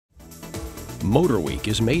MotorWeek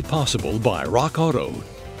is made possible by Rock Auto,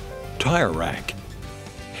 Tire Rack,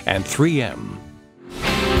 and 3M.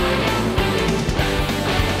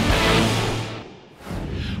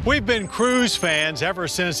 We've been Cruze fans ever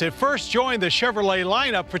since it first joined the Chevrolet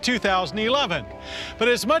lineup for 2011. But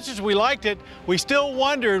as much as we liked it, we still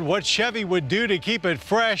wondered what Chevy would do to keep it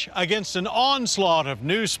fresh against an onslaught of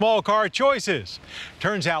new small car choices.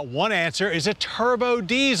 Turns out one answer is a turbo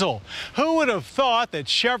diesel. Who would have thought that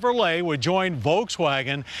Chevrolet would join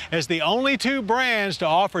Volkswagen as the only two brands to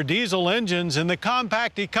offer diesel engines in the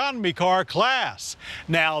compact economy car class?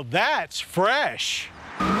 Now that's fresh.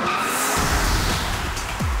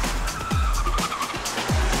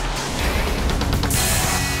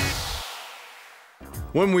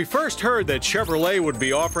 When we first heard that Chevrolet would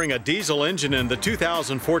be offering a diesel engine in the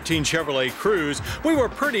 2014 Chevrolet Cruze, we were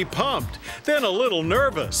pretty pumped, then a little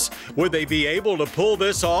nervous. Would they be able to pull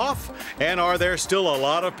this off? And are there still a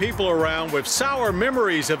lot of people around with sour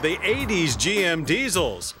memories of the 80s GM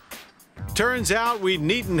diesels? Turns out we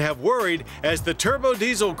needn't have worried, as the turbo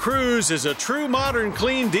diesel Cruze is a true modern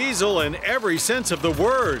clean diesel in every sense of the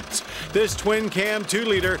words. This twin-cam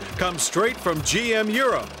 2-liter comes straight from GM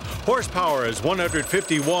Europe. Horsepower is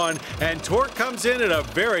 151 and torque comes in at a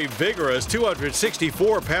very vigorous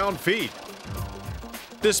 264 pound-feet.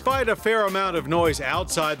 Despite a fair amount of noise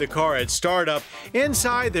outside the car at startup,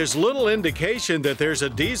 inside there's little indication that there's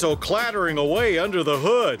a diesel clattering away under the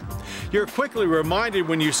hood. You're quickly reminded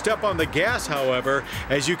when you step on the gas, however,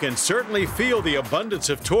 as you can certainly feel the abundance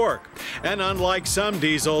of torque. And unlike some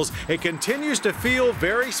diesels, it continues to feel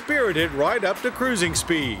very spirited right up to cruising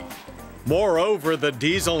speed. Moreover, the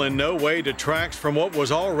diesel in no way detracts from what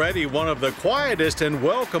was already one of the quietest and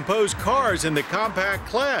well-composed cars in the compact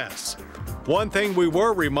class. One thing we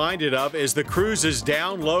were reminded of is the Cruze's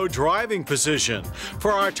down-low driving position.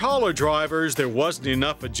 For our taller drivers, there wasn't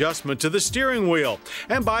enough adjustment to the steering wheel,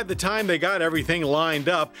 and by the time they got everything lined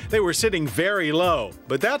up, they were sitting very low.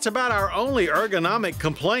 But that's about our only ergonomic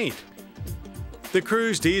complaint. The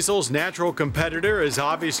Cruze diesel's natural competitor is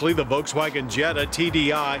obviously the Volkswagen Jetta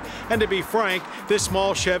TDI, and to be frank, this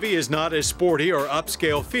small Chevy is not as sporty or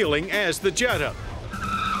upscale feeling as the Jetta.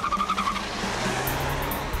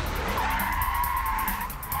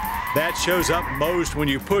 That shows up most when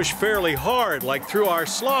you push fairly hard, like through our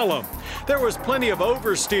slalom. There was plenty of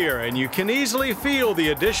oversteer, and you can easily feel the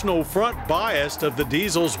additional front bias of the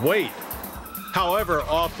diesel's weight. However,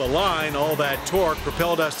 off the line, all that torque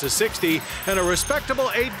propelled us to 60 in a respectable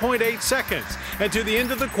 8.8 seconds, and to the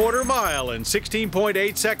end of the quarter mile in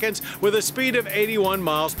 16.8 seconds with a speed of 81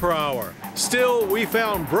 miles per hour. Still, we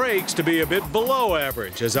found brakes to be a bit below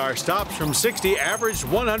average, as our stops from 60 averaged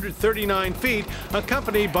 139 feet,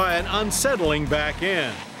 accompanied by an unsettling back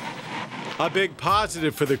end. A big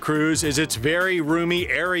positive for the Cruze is its very roomy,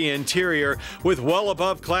 airy interior with well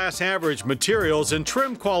above class average materials and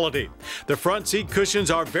trim quality. The front seat cushions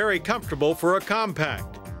are very comfortable for a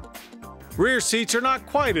compact. Rear seats are not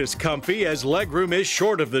quite as comfy, as legroom is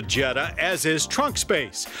short of the Jetta, as is trunk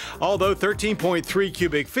space. Although 13.3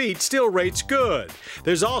 cubic feet still rates good.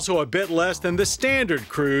 There's also a bit less than the standard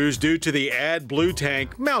Cruze due to the AdBlue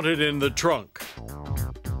tank mounted in the trunk.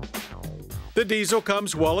 The diesel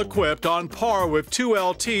comes well equipped, on par with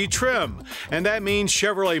 2LT trim, and that means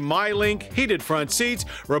Chevrolet MyLink, heated front seats,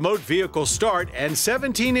 remote vehicle start, and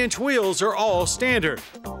 17-inch wheels are all standard.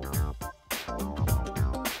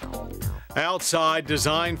 Outside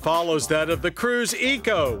design follows that of the Cruze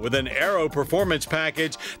Eco, with an aero performance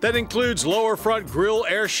package that includes lower front grille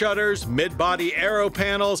air shutters, mid-body aero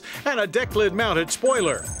panels, and a deck lid mounted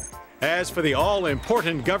spoiler. As for the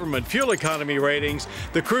all-important government fuel economy ratings,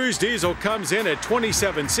 the Cruze diesel comes in at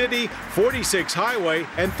 27 city, 46 highway,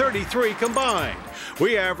 and 33 combined.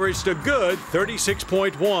 We averaged a good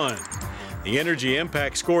 36.1. The energy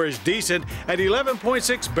impact score is decent at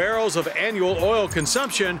 11.6 barrels of annual oil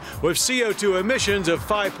consumption, with CO2 emissions of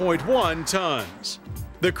 5.1 tons.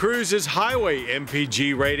 The Cruze's highway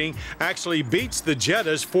MPG rating actually beats the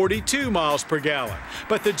Jetta's 42 miles per gallon,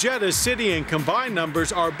 but the Jetta's city and combined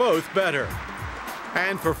numbers are both better.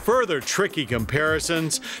 And for further tricky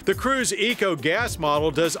comparisons, the Cruze Eco gas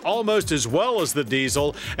model does almost as well as the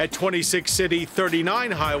diesel at 26 city,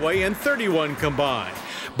 39 highway, and 31 combined.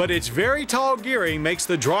 But its very tall gearing makes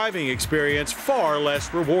the driving experience far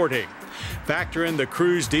less rewarding. Factor in the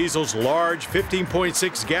Cruze diesel's large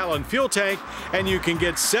 15.6 gallon fuel tank, and you can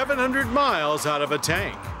get 700 miles out of a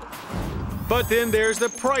tank. But then there's the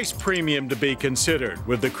price premium to be considered,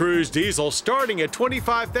 with the Cruze diesel starting at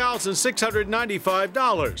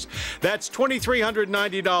 $25,695. That's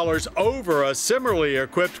 $2,390 over a similarly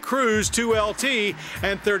equipped Cruze 2LT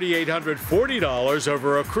and $3,840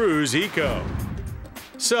 over a Cruze Eco.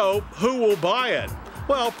 So, who will buy it?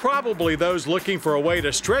 Well, probably those looking for a way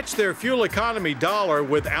to stretch their fuel economy dollar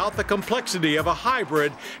without the complexity of a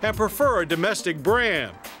hybrid and prefer a domestic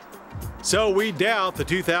brand. So we doubt the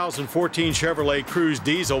 2014 Chevrolet Cruze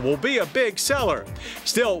diesel will be a big seller.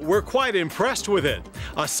 Still, we're quite impressed with it.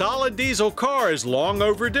 A solid diesel car is long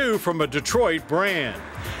overdue from a Detroit brand.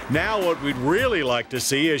 Now what we'd really like to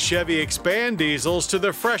see is Chevy expand diesels to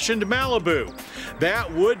the freshened Malibu.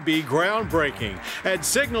 That would be groundbreaking and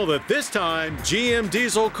signal that this time GM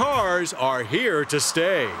diesel cars are here to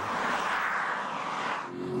stay.